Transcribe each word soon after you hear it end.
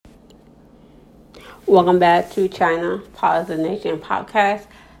Welcome back to China Positive Nation Podcast.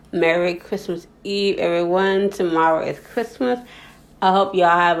 Merry Christmas Eve, everyone. Tomorrow is Christmas. I hope y'all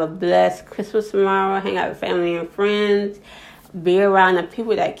have a blessed Christmas tomorrow. Hang out with family and friends. Be around the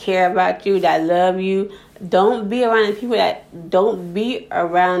people that care about you, that love you. Don't be around the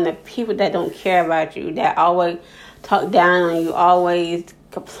people that don't care about you, that always talk down on you, always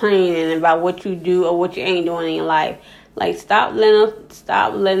complaining about what you do or what you ain't doing in your life. Like, stop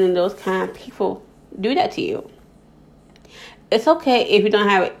letting those kind of people do that to you. It's okay if you don't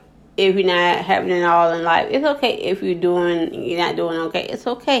have it, if you're not having it all in life. It's okay if you're not doing okay. It's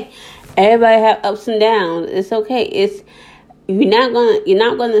okay. Everybody have ups and downs. It's okay. You're not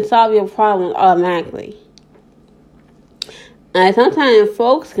gonna solve your problem automatically. And sometimes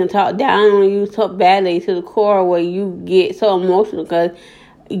folks can talk down on you so badly to the core where you get so emotional, because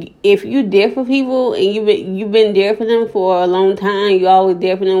if you're there for people and you've been there for them for a long time, you always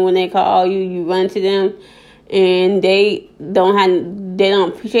there for them when they call you, you run to them, and they don't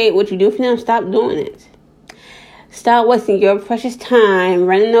appreciate what you do for them. Stop doing it. Stop wasting your precious time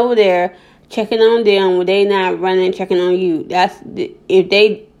running over there, checking on them when they not running and checking on you.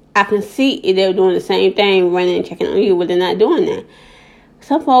 I can see if they're doing the same thing, running and checking on you, but they're not doing that.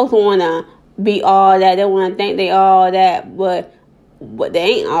 Some folks want to be all that. They want to think they all that, but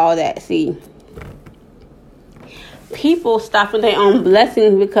they ain't all that. See, people stopping their own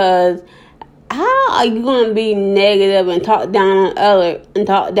blessings because how are you going to be negative and talk down on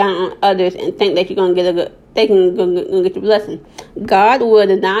others and think that you're going to get get your blessing? God will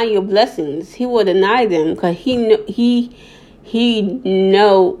deny your blessings. He will deny them because he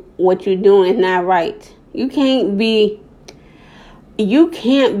know what you're doing is not right. You can't be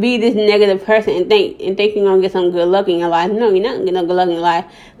this negative person and think you're gonna get some good luck in your life. No, you're not gonna get no good luck in your life,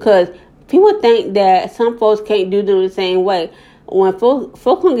 because people think that some folks can't do them the same way. When folks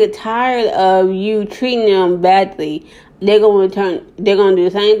gonna get tired of you treating them badly, they're gonna do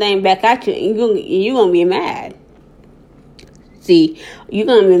the same thing back at you, and you're gonna be mad. See, you're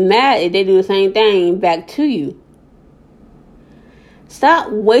gonna be mad if they do the same thing back to you.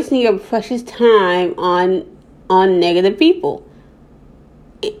 Stop wasting your precious time on negative people.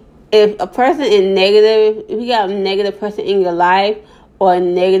 If a person is negative, if you got a negative person in your life, or a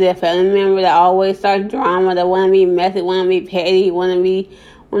negative family member that always starts drama, that want to be messy, want to be petty, want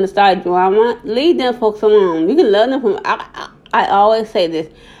to start drama, leave them folks alone. You can love them from, I always say this,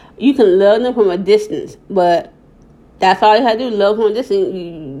 you can love them from a distance, but that's all you have to do, love from a distance.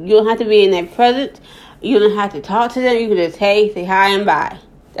 You don't have to be in their presence. You don't have to talk to them. You can just say hi and bye.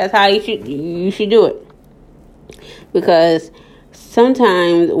 That's how you should do it. Because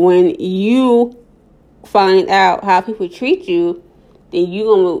sometimes when you find out how people treat you, then you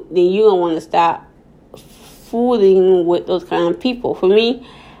gonna want to stop fooling with those kind of people. For me,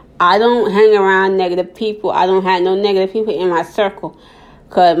 I don't hang around negative people. I don't have no negative people in my circle,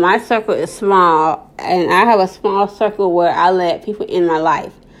 because my circle is small, and I have a small circle where I let people in my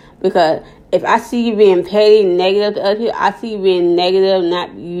life. Because if I see you being petty, negative to other people, I see you being negative,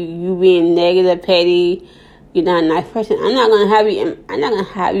 not you being negative, petty, you're not a nice person, I'm not gonna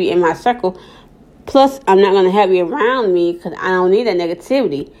have you in my circle. Plus, I'm not gonna have you around me, because I don't need that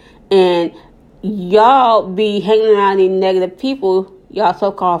negativity. And y'all be hanging around these negative people, y'all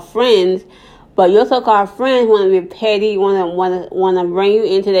so-called friends, but your so-called friends want to be petty, want to bring you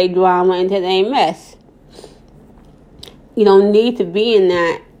into their drama, into their mess. You don't need to be in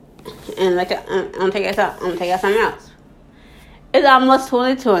that. And I'm gonna take out something else. It's almost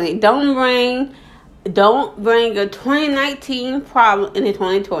 2020. Don't bring your 2019 problem into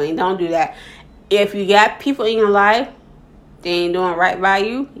 2020. Don't do that. If you got people in your life, they ain't doing right by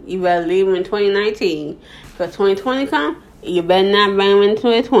you, you better leave them in 2019. Because 2020 come, you better not bring them in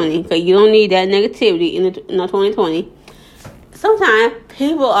 2020, because you don't need that negativity in 2020. Sometimes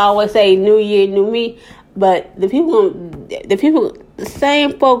people always say New Year, New Me, but the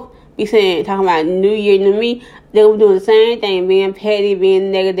same folk be talking about New Year, New Me. They will do the same thing, being petty,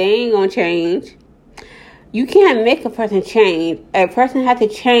 being negative. They ain't gonna change. You can't make a person change. A person has to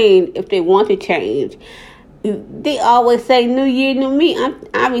change if they want to change. They always say New Year, New Me.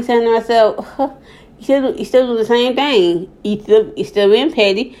 I be saying to myself, you still do the same thing. You still being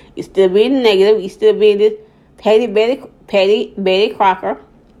petty. You still being negative. You still being this petty Betty Crocker.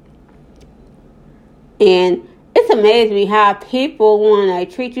 And it's amazing me how people want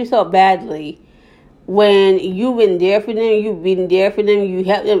to treat you so badly when you've been there for them, you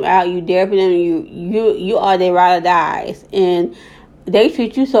help them out, you there for them, you are their ride or dies, and they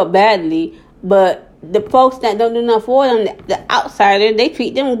treat you so badly. But the folks that don't do nothing for them, the outsider, they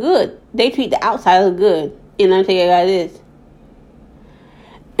treat them good. They treat the outsider good. And I'm telling you how it is.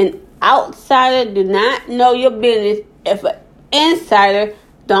 And outsider do not know your business if an insider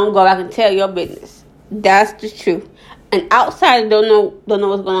don't go back and tell your business. That's the truth. An outsider don't know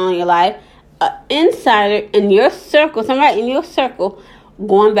what's going on in your life. An insider in your circle, somebody in your circle,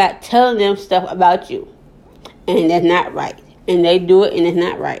 going back telling them stuff about you. And that's not right. And they do it and it's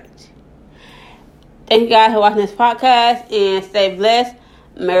not right. Thank you guys for watching this podcast and stay blessed.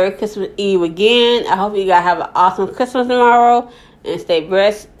 Merry Christmas Eve again. I hope you guys have an awesome Christmas tomorrow. And stay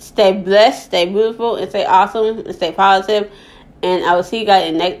blessed, stay beautiful, and stay awesome, and stay positive. And I will see you guys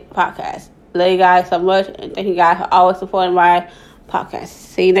in the next podcast. Love you guys so much, and thank you guys for always supporting my podcast.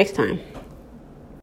 See you next time.